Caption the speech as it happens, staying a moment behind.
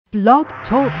Blog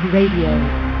Talk Radio.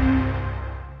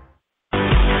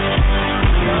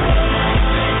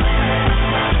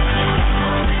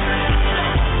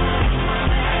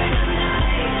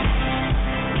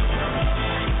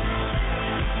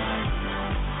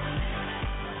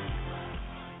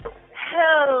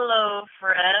 Hello,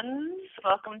 friends.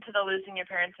 Welcome to the Losing Your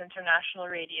Parents International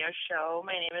Radio Show.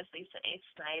 My name is Lisa A.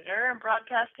 Snyder. I'm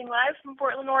broadcasting live from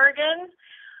Portland, Oregon.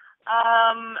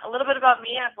 A little bit about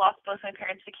me. I've lost both my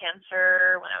parents to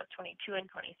cancer when I was 22 and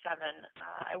 27.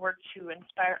 I work to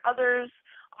inspire others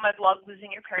on my blog,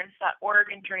 losingyourparents.org,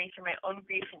 and journey through my own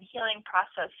grief and healing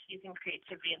process using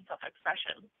creativity and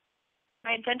self-expression.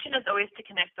 My intention is always to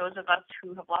connect those of us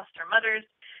who have lost our mothers,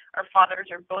 our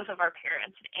fathers, or both of our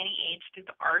parents at any age through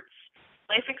the arts,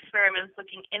 life experiments,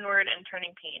 looking inward and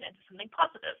turning pain into something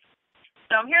positive.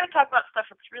 So I'm here to talk about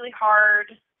stuff that's really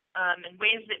hard, and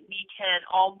ways that we can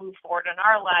all move forward in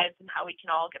our lives and how we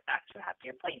can all get back to a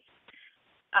happier place.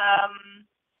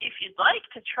 If you'd like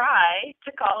to try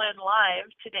to call in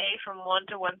live today from 1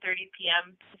 to 1:30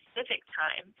 p.m. Pacific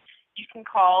time, you can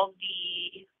call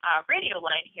the radio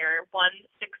line here,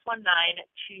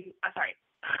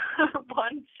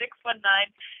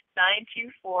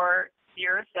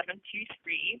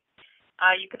 1-619-924-0723.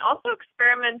 You can also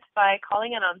experiment by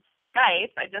calling in on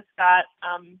Skype. I just got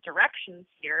directions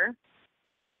here.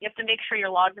 You have to make sure you're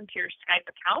logged into your Skype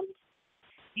account.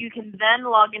 You can then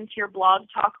log into your Blog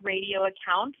Talk Radio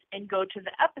account and go to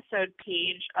the episode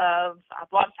page of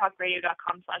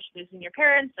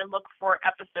blogtalkradio.com/losingyourparents and look for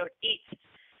episode 8.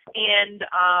 And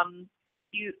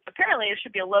apparently there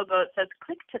should be a logo that says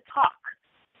click to talk.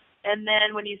 And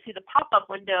then when you see the pop-up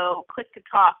window, click to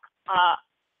talk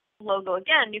logo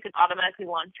again, you can automatically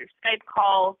launch your Skype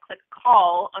call, click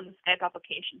call on the Skype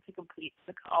application to complete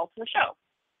the call to the show.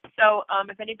 So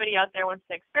if anybody out there wants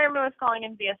to experiment with calling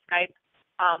in via Skype,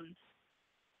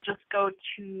 just go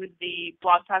to the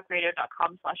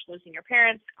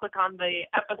blogtalkradio.com/losingyourparents, click on the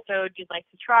episode you'd like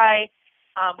to try,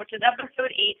 which is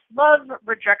episode 8, Love,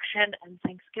 Rejection, and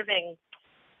Thanksgiving.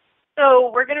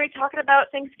 So we're going to be talking about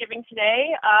Thanksgiving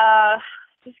today. I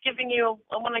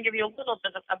want to give you a little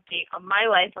bit of update on my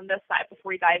life on this side before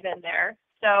we dive in there.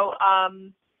 So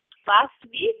last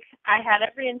week I had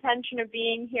every intention of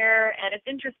being here, and it's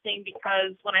interesting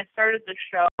because when I started the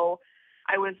show,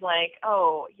 I was like,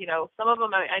 some of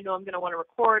them I know I'm going to want to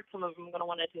record, some of them I'm going to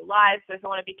want to do live. So if I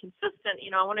want to be consistent,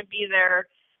 I want to be there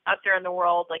out there in the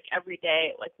world like every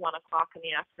day, like 1 o'clock in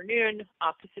the afternoon,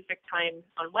 Pacific time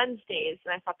on Wednesdays.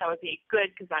 And I thought that would be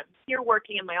good because I'm here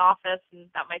working in my office, and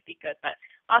that might be good. But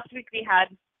last week we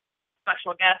had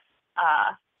special guests.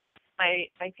 My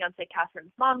fiance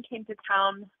Catherine's mom came to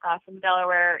town from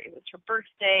Delaware. It was her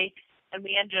birthday, and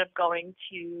we ended up going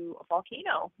to a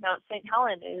volcano. Mount St.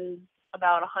 Helen is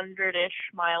about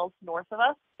 100-ish miles north of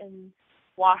us in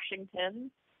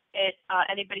Washington.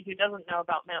 Anybody who doesn't know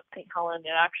about Mount St. Helen,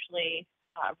 it actually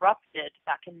erupted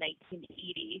back in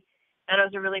 1980, and it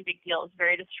was a really big deal. It was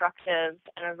very destructive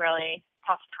and a really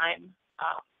tough time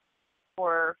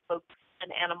for folks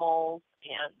and animals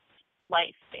and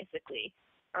life, basically,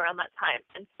 around that time.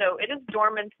 And so it is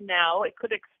dormant now. It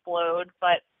could explode,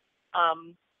 but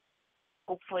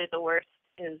hopefully the worst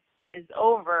is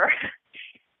over.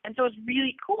 And so it was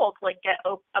really cool to get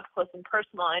up close and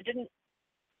personal. I didn't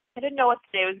know what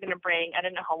the day was going to bring. I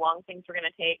didn't know how long things were going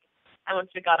to take. And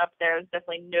once we got up there, there was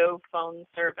definitely no phone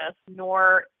service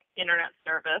nor internet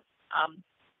service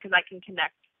because I can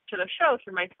connect to the show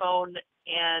through my phone,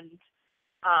 and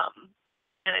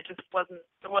it just wasn't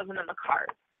in the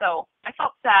cards. So I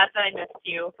felt sad that I missed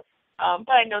you,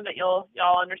 but I know that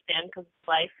y'all understand because it's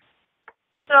life.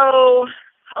 So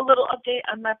a little update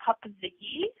on my pup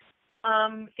Ziggy.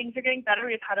 Things are getting better.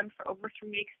 We've had him for over 3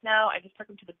 weeks now. I just took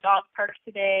him to the dog park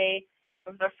today. It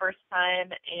was our first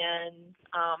time, and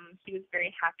he was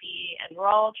very happy. And we're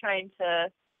all trying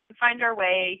to find our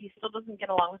way. He still doesn't get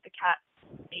along with the cat.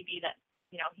 Maybe that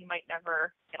he might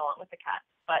never get along with the cat.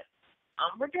 But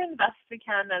we're doing the best we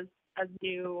can as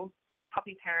new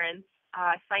puppy parents.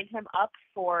 I signed him up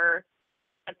for,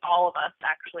 and all of us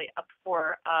actually, up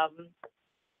for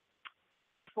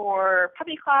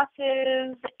puppy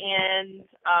classes, and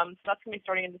so that's going to be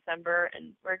starting in December,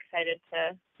 and we're excited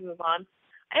to move on.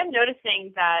 I am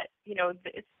noticing that,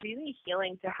 it's really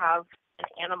healing to have an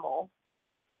animal.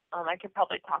 I could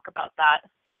probably talk about that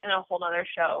in a whole other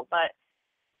show, but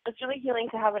it's really healing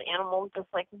to have an animal that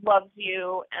just loves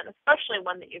you, and especially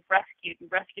one that you've rescued. You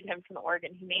rescued him from the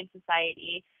Oregon Humane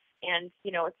Society. And,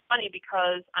 it's funny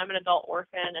because I'm an adult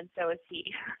orphan and so is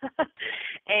he.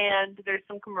 And there's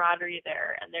some camaraderie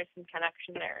there, and there's some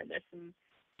connection there, and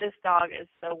this dog is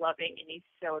so loving and he's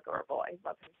so adorable. I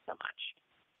love him so much.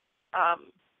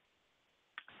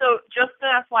 So just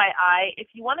an FYI, if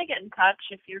you want to get in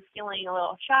touch, if you're feeling a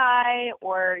little shy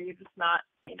or you're just not,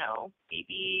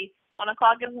 maybe 1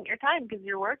 o'clock isn't your time because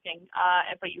you're working,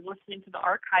 but you're listening to the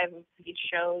archive of these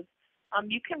shows,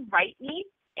 you can write me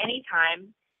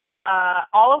anytime.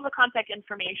 All of the contact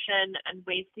information and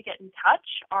ways to get in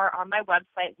touch are on my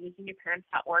website,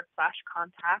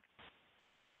 losingyourparents.org/contact.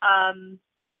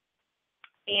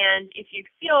 And if you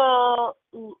feel,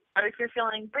 or if you're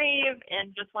feeling brave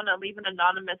and just want to leave an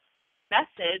anonymous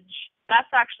message,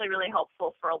 that's actually really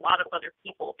helpful for a lot of other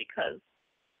people, because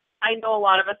I know a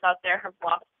lot of us out there have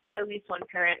lost at least one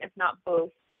parent, if not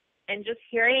both. And just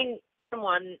hearing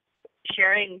someone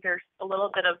sharing there's a little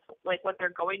bit of like what they're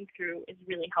going through is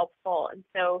really helpful. And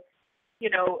so,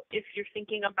 if you're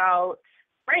thinking about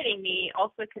writing me,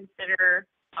 also consider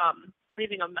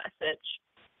leaving a message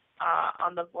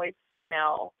on the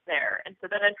voicemail there. And so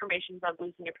that information is on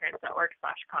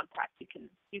losingyourparents.org/contact.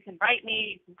 You can write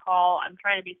me, you can call. I'm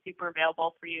trying to be super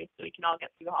available for you so we can all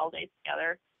get through the holidays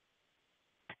together.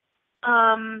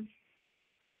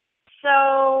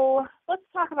 So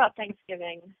let's talk about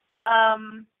Thanksgiving.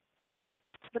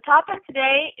 The topic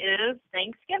today is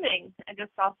Thanksgiving. I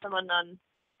just saw someone on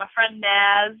my friend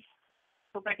Naz.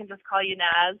 Hope I can just call you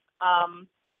Naz.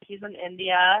 He's in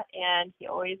India and he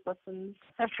always listens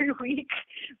every week,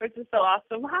 which is so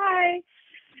awesome. Hi.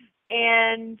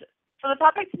 And so the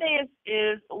topic today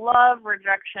is love,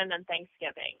 rejection, and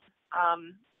Thanksgiving.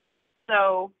 And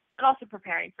also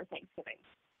preparing for Thanksgiving.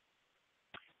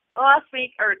 Last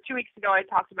week, or 2 weeks ago, I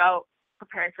talked about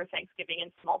preparing for Thanksgiving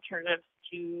and some alternatives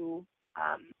to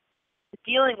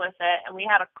dealing with it. And we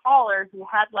had a caller who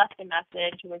had left a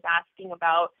message who was asking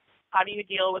about how do you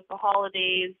deal with the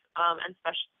holidays, and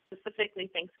specifically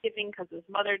Thanksgiving, because his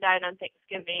mother died on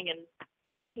Thanksgiving, and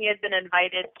he had been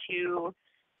invited to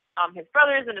his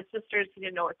brothers and his sisters. He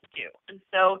didn't know what to do. And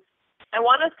so I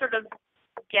want to sort of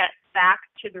get back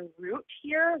to the root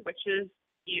here, which is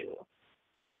you.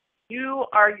 You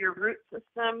are your root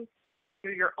system.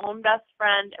 You're your own best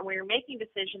friend. And when you're making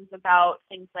decisions about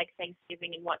things like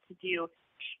Thanksgiving and what to do,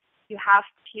 you have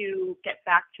to get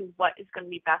back to what is going to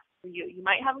be best for you. You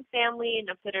might have a family, and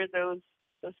consider those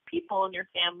people in your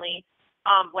family,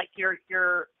 like your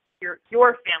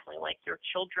family, like your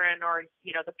children, or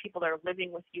the people that are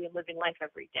living with you and living life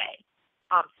every day.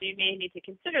 So you may need to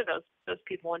consider those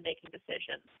people when making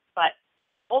decisions. But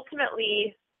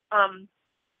ultimately,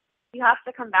 you have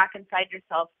to come back inside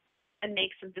yourself and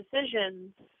make some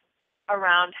decisions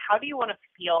around how do you want to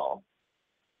feel.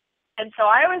 And so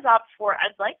I always opt for,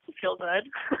 I'd like to feel good,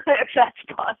 if that's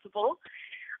possible.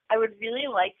 I would really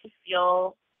like to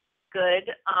feel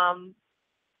good.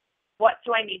 What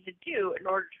do I need to do in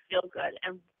order to feel good?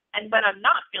 And when I'm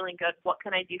not feeling good, what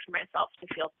can I do for myself to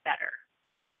feel better?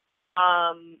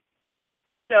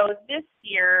 So this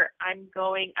year I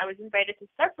was invited to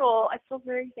several, I feel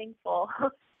very thankful,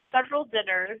 several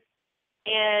dinners,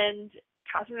 and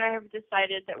Catherine and I have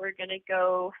decided that we're going to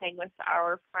go hang with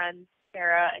our friends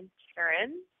Sarah and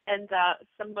Karen and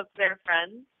some of their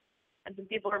friends, and some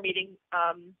people are meeting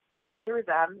through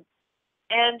them,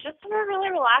 and just a really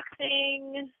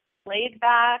relaxing, laid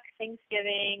back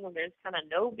Thanksgiving when there's kind of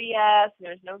no BS and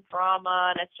there's no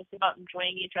drama, and it's just about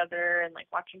enjoying each other and like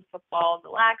watching football and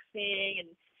relaxing and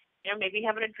maybe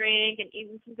having a drink and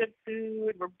eating some good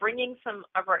food. We're bringing some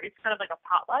of it's kind of like a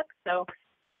potluck, so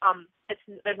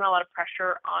there's not a lot of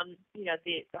pressure on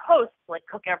the host to like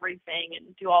cook everything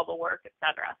and do all the work,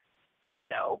 etc.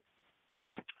 So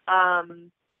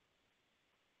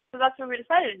that's what we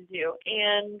decided to do.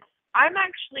 And I'm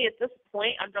actually, at this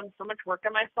point, I've done so much work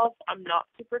on myself, I'm not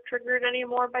super triggered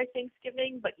anymore by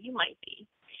Thanksgiving, but you might be.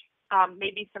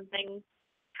 Maybe something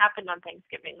happened on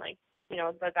Thanksgiving, like,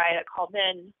 the guy that called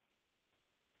in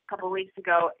a couple of weeks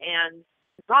ago and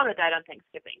his mama died on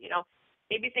Thanksgiving.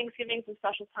 Maybe Thanksgiving is a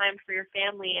special time for your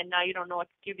family, and now you don't know what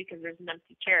to do because there's an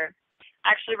empty chair.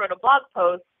 I actually wrote a blog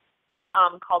post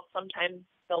called Sometimes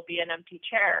There'll Be an Empty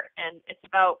Chair, and it's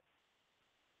about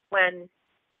when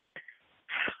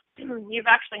you've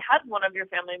actually had one of your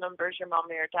family members, your mom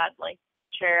or your dad, like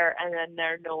chair, and then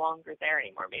they're no longer there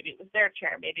anymore. Maybe it was their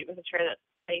chair. Maybe it was a chair that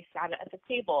they sat at the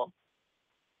table.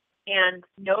 And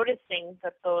noticing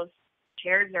that those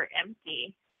chairs are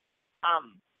empty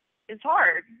is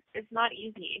hard. It's not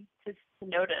easy to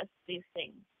notice these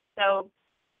things. So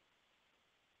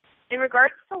in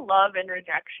regards to love and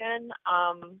rejection,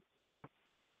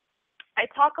 I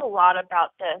talk a lot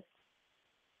about this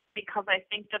because I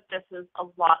think that this is a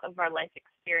lot of our life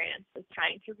experience, is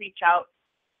trying to reach out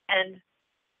and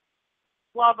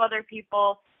love other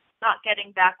people, not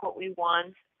getting back what we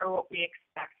want or what we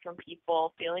expect from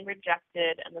people, feeling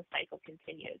rejected, and the cycle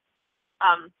continues.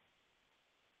 Um,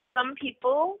 some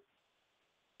people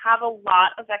have a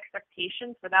lot of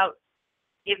expectations without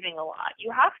giving a lot.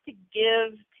 You have to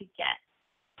give to get.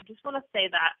 I just want to say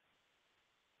that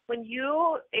when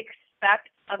you expect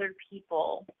other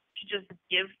people to just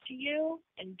give to you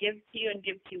and give to you and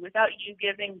give to you without you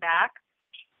giving back,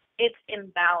 it's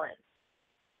imbalanced.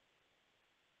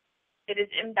 It is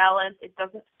imbalanced. It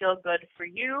doesn't feel good for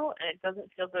you, and it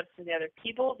doesn't feel good for the other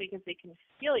people because they can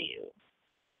feel you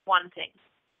wanting.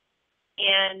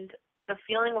 And the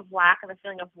feeling of lack and the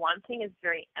feeling of wanting is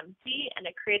very empty, and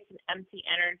it creates an empty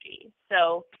energy.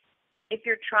 So if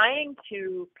you're trying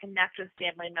to connect with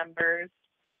family members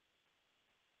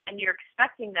and you're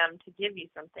expecting them to give you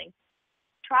something,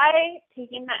 try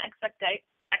taking that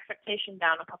expectation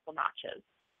down a couple notches.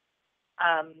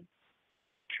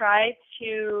 Try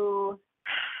to,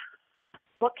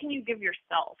 what can you give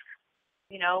yourself?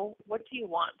 You know, what do you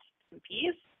want? Some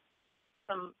peace?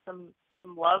 Some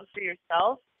love for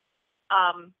yourself?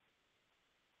 I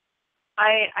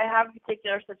have a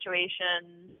particular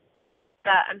situation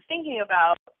that I'm thinking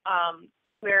about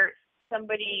where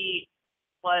somebody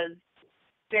was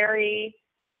very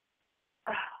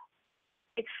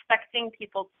expecting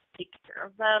people to take care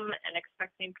of them and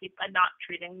expecting people and not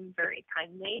treating them very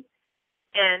kindly.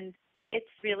 And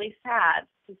it's really sad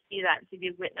to see that and to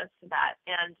be witness to that.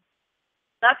 And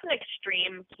that's an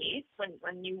extreme case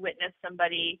when you witness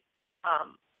somebody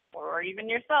or even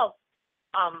yourself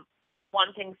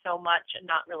wanting so much and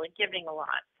not really giving a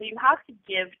lot. So you have to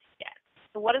give to get.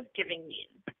 So what does giving mean?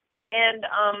 And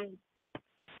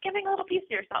giving a little piece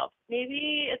to yourself.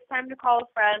 Maybe it's time to call a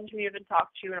friend who you haven't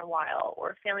talked to in a while,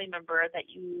 or a family member that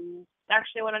you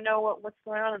actually want to know what's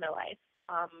going on in their life.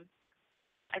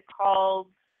 I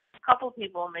called a couple of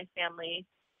people in my family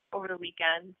over the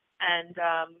weekend, and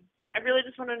I really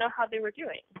just want to know how they were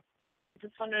doing. I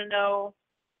just wanted to know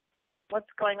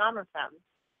what's going on with them,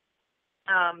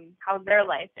 how their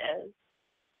life is.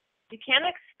 You can't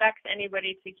expect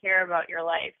anybody to care about your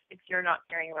life if you're not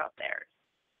caring about theirs.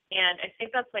 And I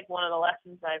think that's like one of the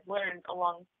lessons I've learned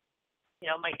along,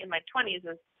 in my 20s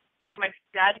is when my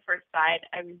dad first died,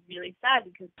 I was really sad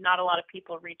because not a lot of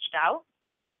people reached out.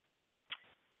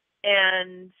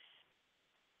 And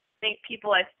I think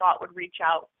people I thought would reach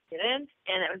out didn't,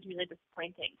 and it was really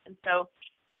disappointing. And so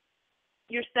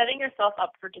you're setting yourself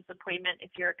up for disappointment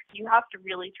if you have to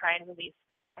really try and release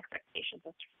expectations.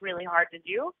 It's really hard to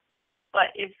do.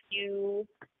 But if you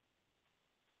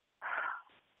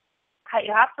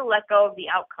have to let go of the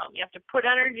outcome. You have to put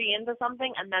energy into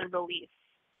something and then release.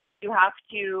 You have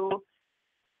to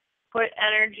put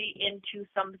energy into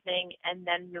something and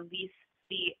then release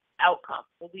the outcome.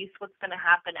 Release what's going to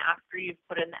happen after you've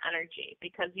put in the energy,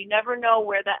 because you never know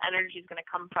where that energy is going to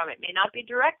come from. It may not be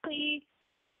directly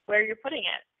where you're putting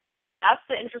it. That's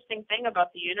the interesting thing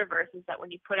about the universe, is that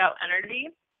when you put out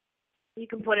energy, you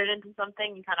can put it into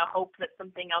something and kind of hope that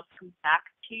something else comes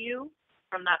back to you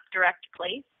from that direct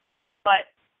place. But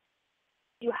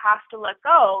you have to let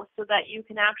go so that you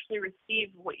can actually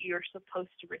receive what you're supposed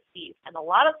to receive. And a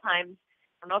lot of times,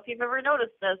 I don't know if you've ever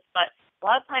noticed this, but a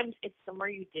lot of times it's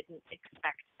somewhere you didn't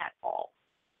expect at all.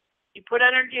 You put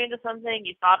energy into something,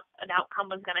 you thought an outcome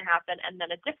was going to happen, and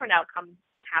then a different outcome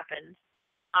happened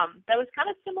that was kind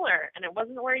of similar, and it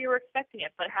wasn't where you were expecting it,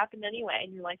 but it happened anyway,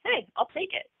 and you're like, hey, I'll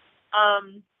take it.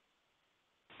 I'm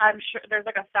sure there's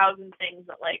like 1,000 things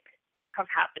that have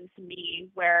happened to me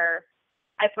where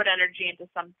I put energy into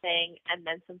something and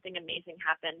then something amazing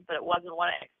happened, but it wasn't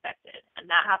what I expected. And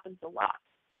that happens a lot.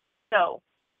 So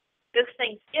this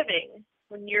Thanksgiving,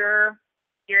 when you're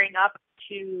gearing up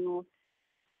to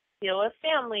deal with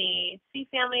family, see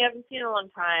family you haven't seen in a long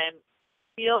time,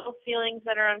 feel feelings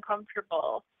that are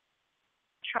uncomfortable,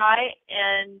 try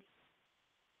and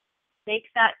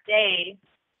make that day,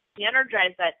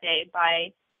 de-energize that day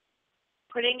by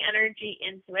putting energy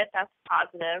into it. That's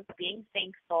positive. Being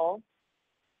thankful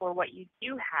for what you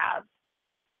do have.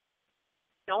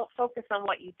 Don't focus on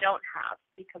what you don't have,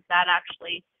 because that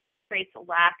actually creates a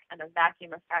lack and a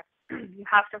vacuum effect. You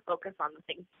have to focus on the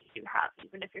things you do have,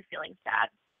 even if you're feeling sad.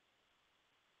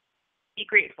 Be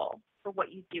grateful for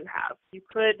what you do have. You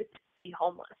could be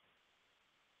homeless.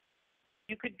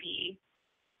 You could be,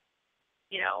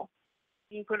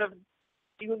 you could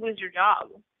lose your job,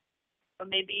 but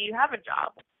maybe you have a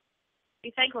job.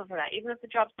 Be thankful for that, even if the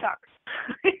job sucks.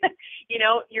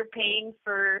 You're paying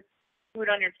for food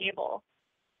on your table,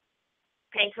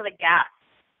 paying for the gas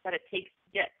that it takes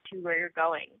to get to where you're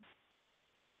going.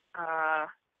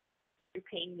 You're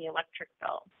paying the electric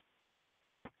bill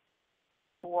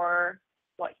for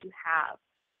what you have.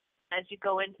 as you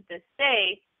go into this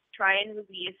day, try and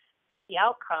release the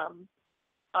outcome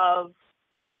of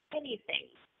anything.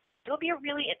 It'll be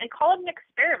and call it an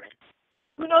experiment.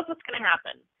 Who knows what's going to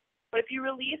happen? But if you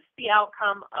release the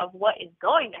outcome of what is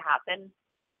going to happen,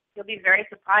 you'll be very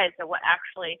surprised at what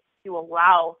actually you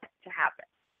allow to happen.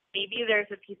 Maybe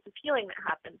there's a piece of healing that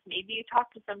happens. Maybe you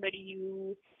talk to somebody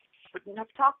you wouldn't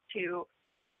have talked to.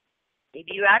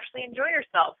 Maybe you actually enjoy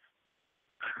yourself.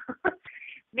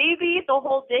 Maybe the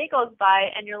whole day goes by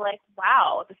and you're like,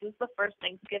 wow, this is the first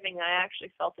Thanksgiving I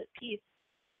actually felt at peace.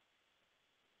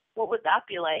 What would that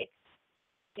be like?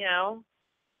 What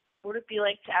would it be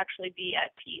like to actually be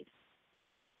at peace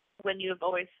when you have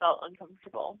always felt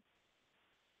uncomfortable?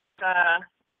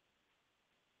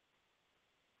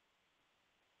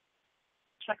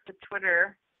 Check the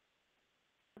Twitter.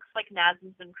 Looks like Naz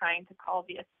has been trying to call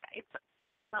via Skype, but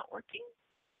it's not working.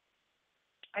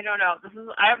 I don't know.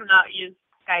 I have not used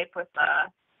Skype with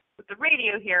the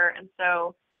radio here, and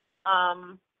so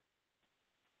I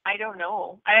don't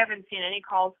know. I haven't seen any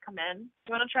calls come in. Do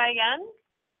you want to try again?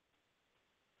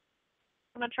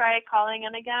 I'm gonna try calling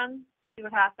in again. See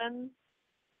what happens.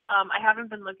 I haven't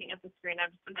been looking at the screen.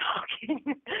 I've just been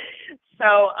talking.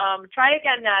 So try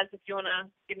again, Naz, if you want to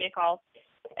give me a call.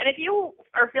 And if you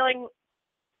are feeling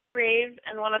brave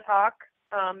and want to talk,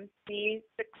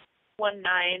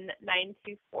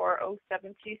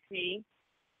 C619-924-0723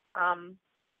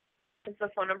 is the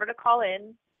phone number to call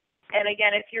in. And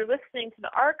again, if you're listening to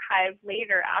the archive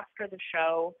later after the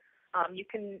show, you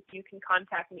can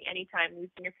contact me anytime,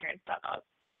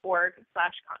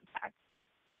 losingyourparents.org/contact.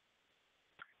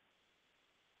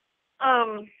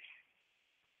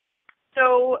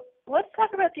 So let's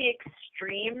talk about the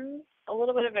extremes, a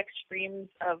little bit of extremes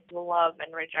of love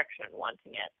and rejection,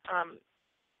 wanting it. I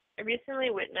recently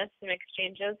witnessed some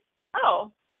exchanges.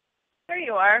 Oh, there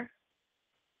you are.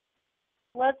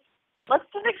 Let's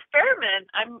do an experiment.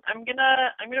 I'm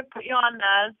gonna put you on,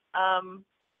 Naz.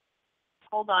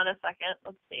 Hold on a second.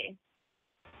 Let's see.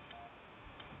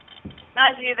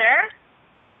 Naz, are you there?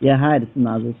 Yeah, hi, this is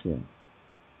Nazis here.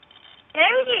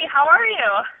 Hey, how are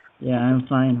you? Yeah, I'm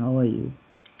fine. How are you?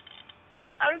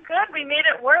 I'm good. We made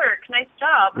it work. Nice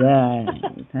job. Yeah,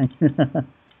 thank you.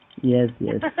 Yes.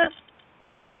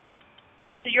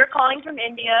 So you're calling from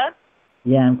India?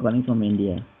 Yeah, I'm calling from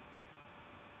India.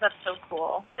 That's so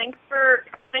cool. Thanks for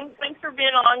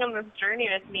being along on this journey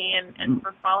with me and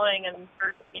for following and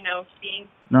for being.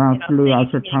 No, actually,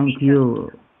 also thank you.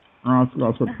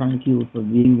 Also thank you for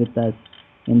being with us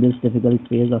in this difficult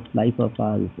phase of life of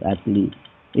ours. Actually,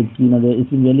 it's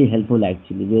been really helpful.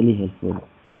 Actually, really helpful.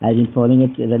 I've been following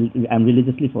it. I'm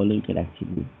religiously following it.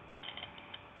 Actually.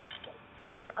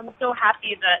 I'm so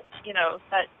happy that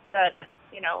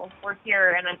we're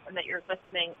here and that you're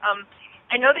listening.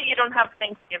 I know that you don't have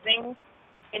Thanksgiving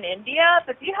in India,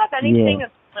 but do you have anything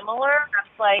that's similar? That's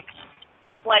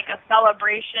like a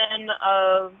celebration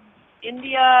of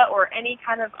India or any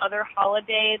kind of other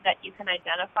holiday that you can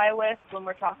identify with when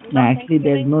we're talking about actually, Thanksgiving?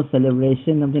 there's no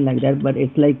celebration, something like that, but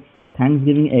it's like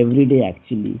Thanksgiving every day,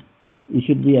 actually. You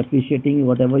should be appreciating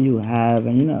whatever you have,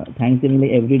 and Thanksgiving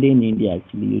like every day in India,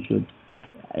 actually, you should.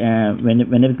 When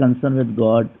you're concerned with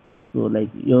God, so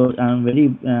like I'm very,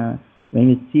 when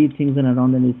you see things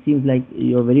around, and it seems like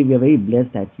we are very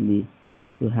blessed, actually,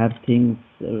 to have things.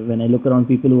 When I look around,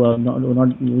 people who are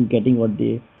not getting what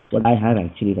I have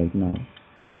actually right now.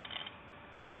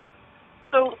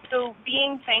 So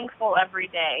being thankful every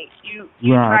day, you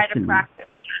try actually. to practice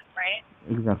that, right?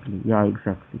 Exactly. Yeah,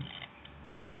 exactly.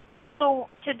 So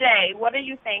today, what are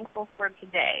you thankful for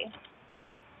today?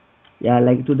 Yeah,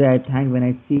 like today I thank when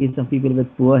I see some people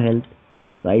with poor health.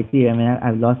 So I see,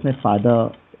 I've lost my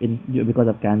father because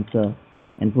of cancer.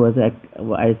 And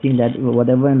I think that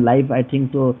whatever in life, I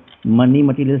think so, money,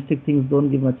 materialistic things don't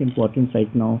give much importance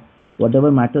right now.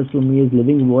 Whatever matters to me is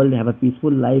living world, have a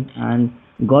peaceful life, and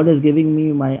God is giving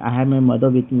me I have my mother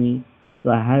with me.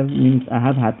 So I have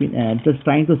happiness, just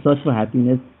trying to search for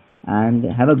happiness and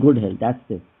have a good health. That's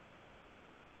it.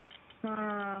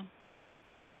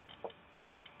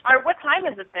 What time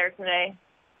is it there today?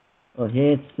 Oh,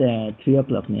 here it's 3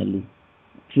 o'clock nearly.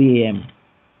 3 a.m.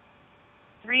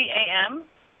 3 a.m.?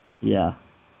 Yeah.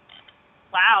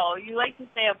 Wow, you like to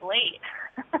stay up late.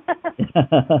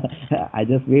 I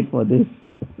just wait for this.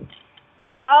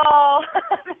 Oh,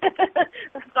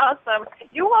 that's awesome.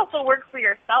 You also work for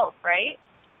yourself, right?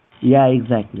 Yeah,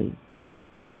 exactly.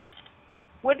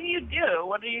 What do you do?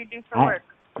 What do you do for work?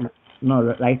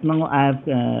 No, right now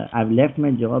I've left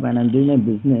my job and I'm doing my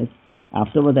business.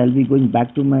 Afterwards, I'll be going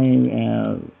back to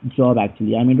my job.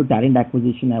 Actually, I'm into talent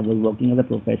acquisition. I was working as a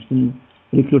professional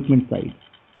recruitment side,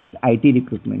 IT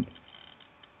recruitment.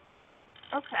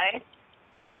 Okay.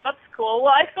 That's cool.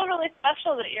 Well, I feel really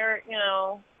special that you're,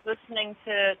 listening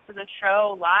to the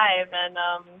show live, and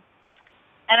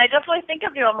I definitely think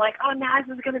of you. I'm like, oh, Naz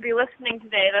is going to be listening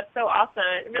today. That's so awesome.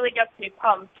 It really gets me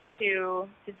pumped to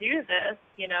do this.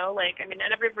 And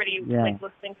everybody Yeah,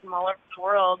 listening from all over the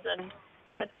world, and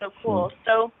that's so sure. cool.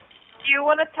 So, do you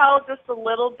want to tell just a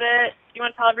little bit? Do you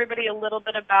want to tell everybody a little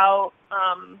bit about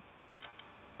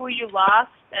who you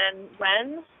lost and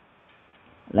when?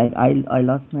 Like I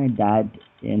lost my dad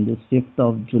in the 5th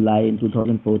of July in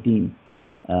 2014.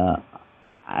 Uh,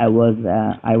 I was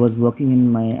working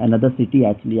in my another city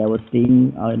actually. I was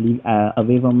staying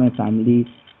away from my family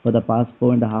for the past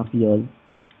 4.5 years,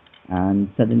 and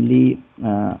suddenly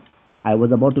I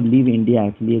was about to leave India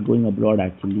actually, going abroad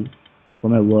actually for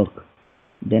my work.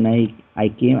 Then I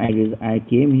came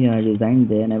here, I resigned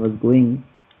there, and I was going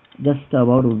just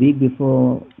about a week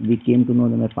before we came to know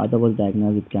that my father was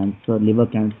diagnosed with cancer, liver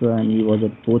cancer, and he was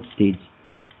at fourth stage.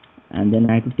 And then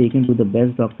I had to take him to the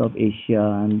best doctor of Asia,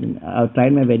 and I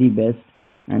tried my very best.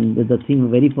 And the thing,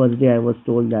 very first day, I was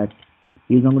told that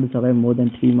he's not going to survive more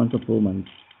than 3 months or 4 months.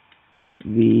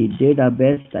 We did our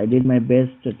best. I did my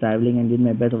best traveling and did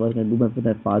my best work and do my for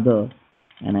my father,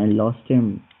 and I lost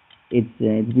him. It's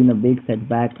been a big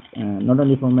setback. Not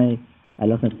only for my I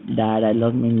lost my dad. I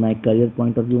lost in my career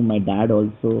point of view. My dad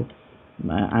also.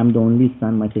 I'm the only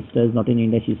son. My sister is not in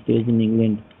India. She stays in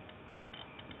England.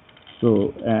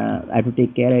 So I have to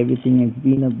take care of everything. It's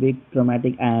been a big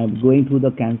traumatic. Going through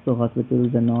the cancer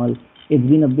hospitals and all. It's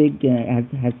been a big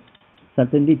has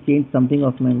certainly changed something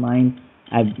of my mind.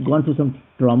 I've gone through some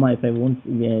trauma. If I won't,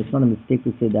 yeah, it's not a mistake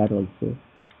to say that also.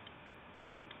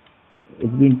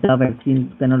 It's Mm. been tough. I've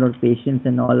seen kind of patients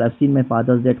and all. I've seen my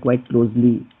father's death quite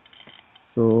closely.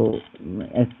 So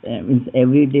means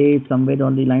every day somewhere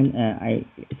down the line, I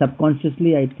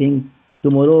subconsciously I think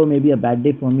tomorrow may be a bad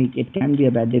day for me. It can be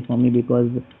a bad day for me because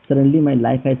suddenly my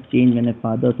life has changed when my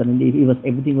father suddenly he was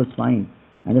everything was fine.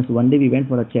 And just one day we went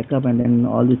for a checkup, and then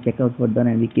all these checkups were done,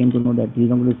 and we came to know that he's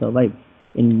not going to survive.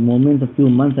 In moments, a few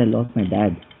months, I lost my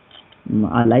dad.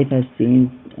 Our life has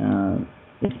changed.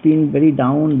 It's been very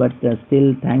down, but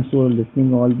still, thanks for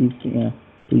listening all these to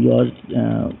your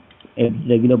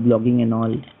regular blogging and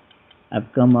all.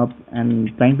 I've come up and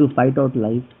trying to fight out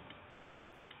life.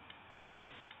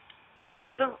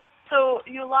 So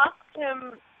you lost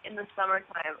him in the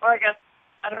summertime, or I guess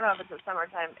I don't know if it's the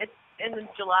summertime. It's in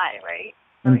July, right?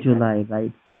 Is that what In you said? July,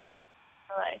 right?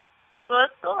 July. So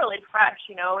it's still really fresh.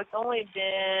 It's only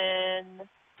been,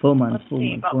 4 months, let's four see,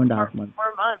 months, about four and a four half months.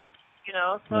 four months.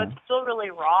 So Yeah, it's still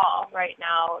really raw right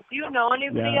now. Do you know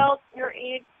anybody yeah. else your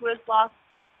age who has lost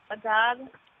a dad?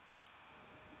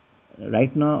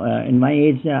 Right now, in my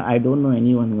age, I don't know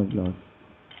anyone who was lost.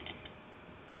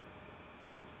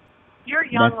 You're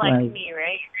young That's like why, me,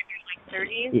 right? You're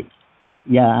in your like 30s. it,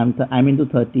 yeah, I'm into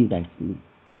 30s actually.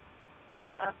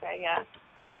 Okay, yeah.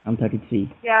 I'm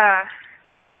 33. Yeah.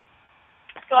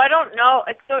 So I don't know.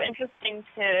 It's so interesting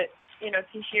to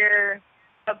hear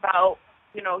about,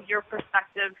 your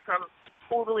perspective from a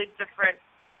totally different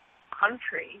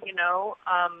country,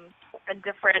 a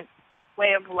different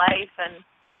way of life. And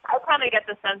I kind of get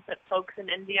the sense that folks in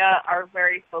India are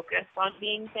very focused on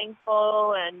being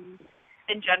thankful and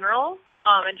in general,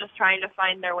 and just trying to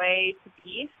find their way to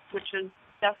peace, which is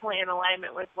definitely in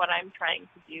alignment with what I'm trying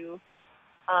to do.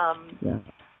 Um, Yeah,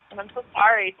 and I'm so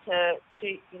sorry to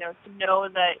know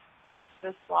that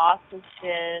this loss has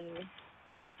been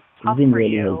it's tough been for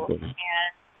really you, helpful. and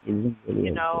It's been really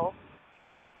you helpful. know,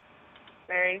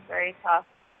 very, very tough.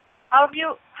 Have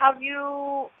you?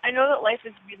 I know that life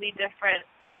is really different.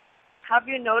 Have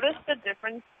you noticed the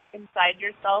difference inside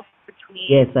yourself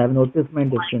Yes, between I've noticed my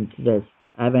like, difference. Yes,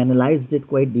 I've analyzed it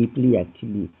quite deeply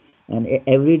actually, and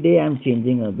every day I'm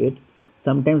changing a bit.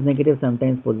 Sometimes negative,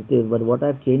 sometimes positive. But what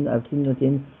I've changed, I've seen the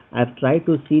change. I've tried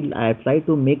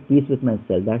to make peace with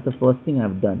myself. That's the first thing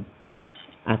I've done.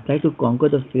 I've tried to conquer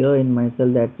the fear in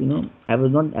myself that I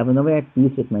was never at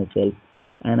peace with myself,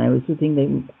 and I used to think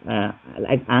that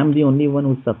like I'm the only one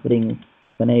who's suffering.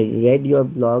 When I read your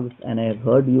blogs and I've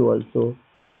heard you also,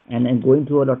 and I'm going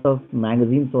through a lot of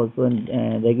magazines also, and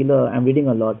regular I'm reading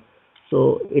a lot,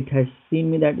 so it has seen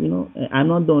me that I'm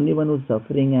not the only one who's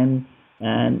suffering,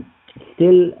 and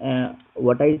still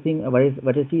what I see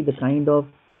the kind of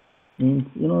means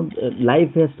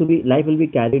life will be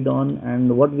carried on,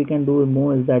 and what we can do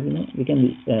more is that we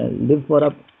can live for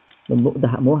up the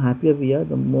more happier we are,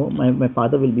 the more my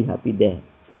father will be happy there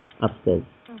upstairs.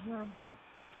 hmm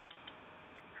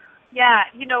Yeah,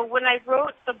 when I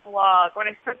wrote the blog,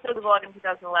 when I started the blog in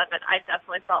 2011, I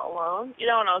definitely felt alone. And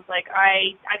I was like,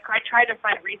 I tried to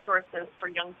find resources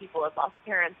for young people with lost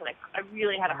parents, and I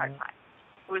really had a hard time.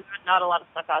 There was not a lot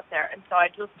of stuff out there, and so I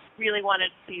just really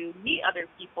wanted to meet other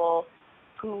people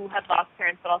who had lost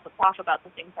parents, but also talk about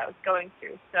the things I was going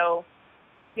through. So,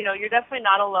 you're definitely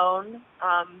not alone.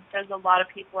 There's a lot of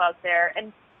people out there,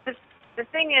 and the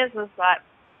thing is that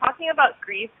talking about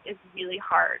grief is really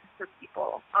hard for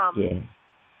people. Yeah.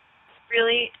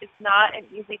 Really, it's not an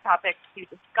easy topic to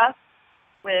discuss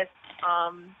with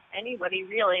anybody,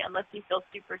 really, unless you feel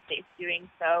super safe doing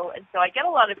so. And so I get a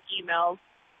lot of emails.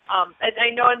 And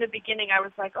I know in the beginning I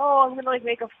was like, oh, I'm going to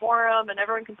make a forum and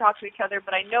everyone can talk to each other.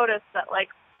 But I noticed that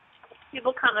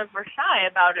people kind of were shy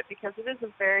about it because it is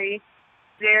a very,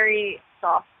 very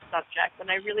soft subject. And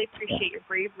I really appreciate your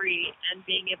bravery and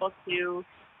being able to,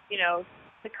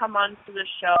 to come onto the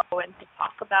show and to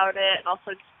talk about it, and also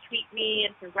to tweet me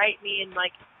and to write me, and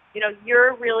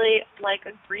you're really like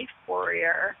a grief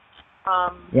warrior.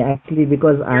 Yeah, actually,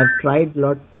 because I've tried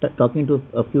lot talking to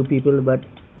a few people, but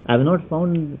I've not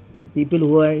found people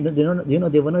who are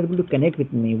they were not able to connect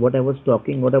with me. What I was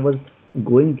talking, what I was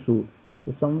going through.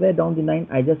 So somewhere down the line,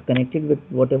 I just connected with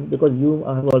whatever, because you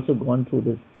have also gone through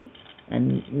this,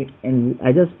 and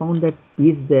I just found that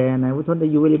peace there, and I thought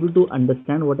that you were able to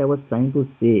understand what I was trying to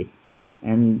say,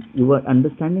 and you were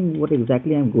understanding what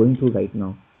exactly I'm going through right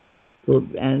now. So,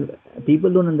 and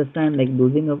people don't understand, like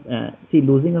losing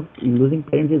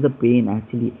parents is a pain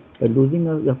actually, but losing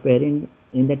a parent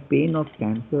in that pain of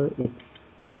cancer,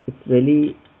 it's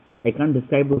really, I can't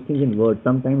describe those things in words.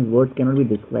 Sometimes words cannot be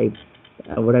described.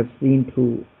 What I've seen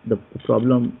through the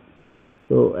problem.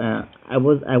 So I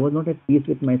was not at peace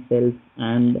with myself,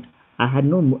 and I had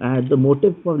the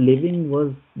motive for living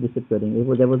was disappearing.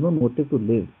 There was no motive to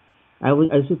live. I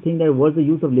used to think that what's the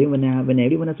use of living when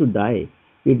everyone has to die.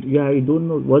 You don't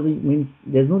know what it means.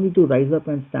 There's no need to rise up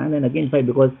and stand and again fight,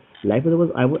 because life was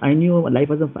I knew life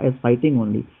was as fighting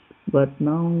only, but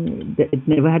now it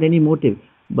never had any motive.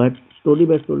 But slowly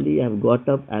by slowly, I've got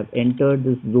up. I've entered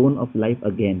this zone of life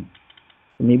again.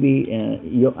 Maybe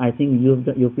I think you've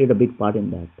played a big part in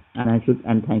that, and I should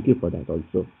and thank you for that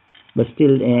also. But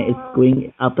still, it's Oh,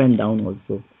 going up and down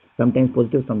also. Sometimes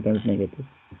positive, sometimes negative.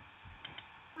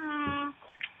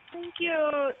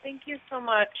 thank you so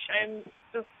much. I'm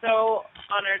just so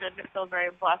honored and feel very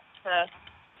blessed to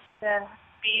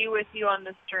be with you on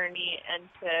this journey and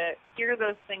to hear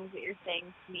those things that you're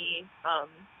saying to me.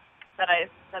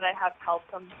 That I have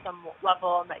helped on some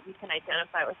level, and that you can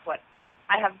identify with what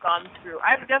I have gone through.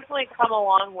 I've definitely come a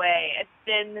long way. It's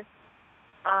been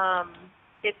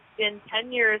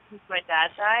 10 years since my dad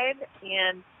died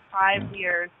and 5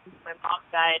 years since my mom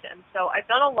died, and so I've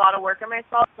done a lot of work on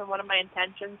myself. And one of my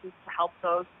intentions is to help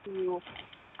those who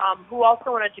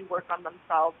also want to do work on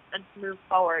themselves and to move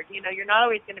forward. You're not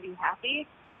always going to be happy,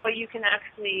 but you can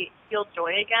actually feel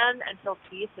joy again and feel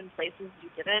peace in places you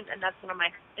didn't, and that's one of my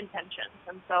intentions.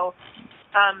 And so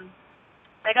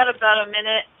I got about a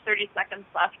minute, 30 seconds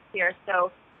left here.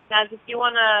 So, Naz, if you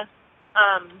want to,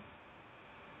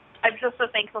 I'm just so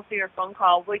thankful for your phone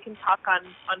call. We can talk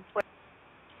on Twitter.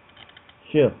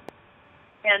 Sure.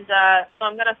 And so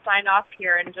I'm going to sign off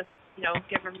here and just,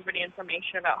 give everybody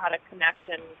information about how to connect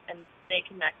and stay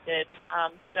connected.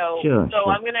 Sure. So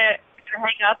I'm going to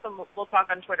hang up and we'll talk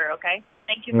on Twitter, okay?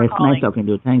 Thank you for It's nice calling. talking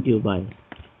to you. Thank you. Bye.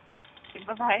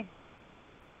 Bye-bye.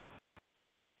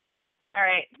 All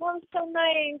right. Well, I'm so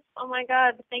nice. Oh, my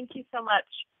God. Thank you so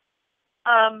much.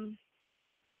 All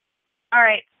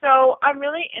right. So I'm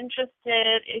really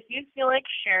interested, if you feel like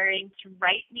sharing, to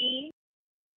write me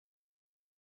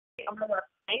on the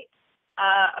website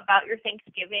about your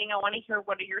Thanksgiving. I want to hear,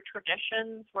 what are your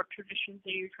traditions? What traditions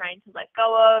are you trying to let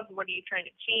go of? What are you trying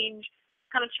to change?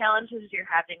 What kind of challenges you're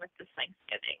having with this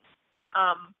Thanksgiving?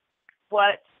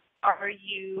 What are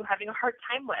you having a hard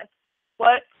time with?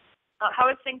 How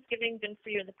has Thanksgiving been for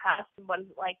you in the past, and what is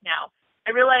it like now?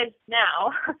 I realize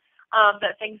now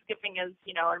that Thanksgiving is,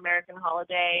 an American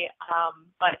holiday,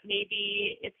 but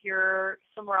maybe if you're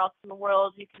somewhere else in the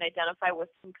world, you can identify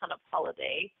with some kind of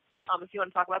holiday. If you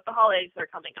want to talk about the holidays that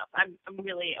are coming up, I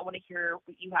want to hear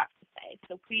what you have to say.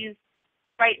 So please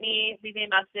write me, leave me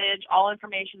a message. All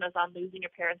information is on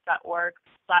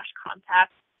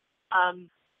losingyourparents.org/contact.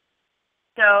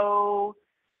 So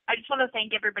I just want to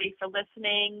thank everybody for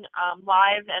listening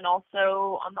live and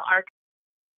also on the archive.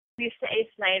 Lisa A.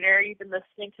 Snyder, you've been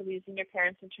listening to Losing Your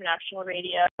Parents International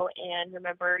Radio, and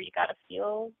remember, you got to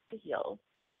feel to heal.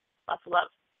 Lots of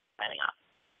love. Signing off.